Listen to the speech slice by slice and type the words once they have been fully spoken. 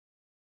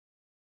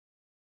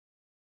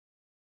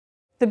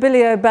The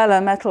BillyOh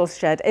Bella metal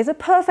shed is a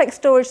perfect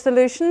storage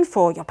solution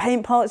for your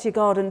paint pots, your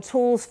garden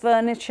tools,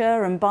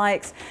 furniture and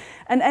bikes,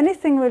 and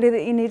anything really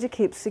that you need to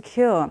keep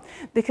secure.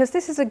 Because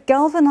this is a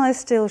galvanized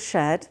steel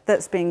shed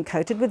that's been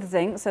coated with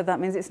zinc, so that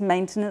means it's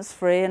maintenance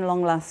free and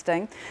long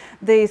lasting.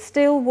 The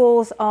steel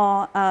walls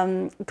are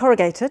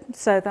corrugated,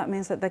 so that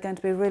means that they're going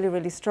to be really,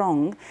 really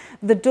strong.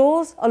 The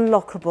doors are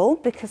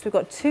lockable because we've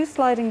got two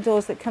sliding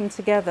doors that come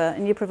together,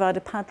 and you provide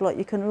a padlock.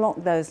 You can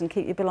lock those and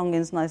keep your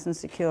belongings nice and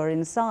secure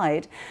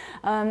inside.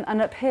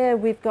 And up here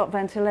we've got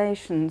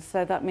ventilation,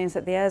 so that means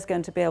that the air is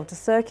going to be able to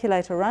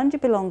circulate around your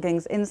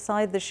belongings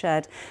inside the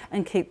shed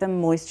and keep them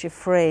moisture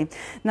free.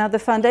 Now the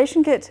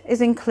foundation kit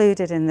is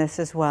included in this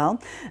as well,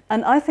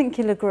 and I think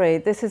you'll agree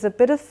this is a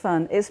bit of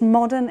fun. It's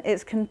modern,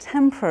 it's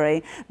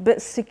contemporary,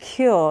 but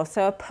secure,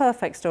 so a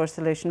perfect storage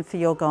solution for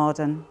your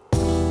garden.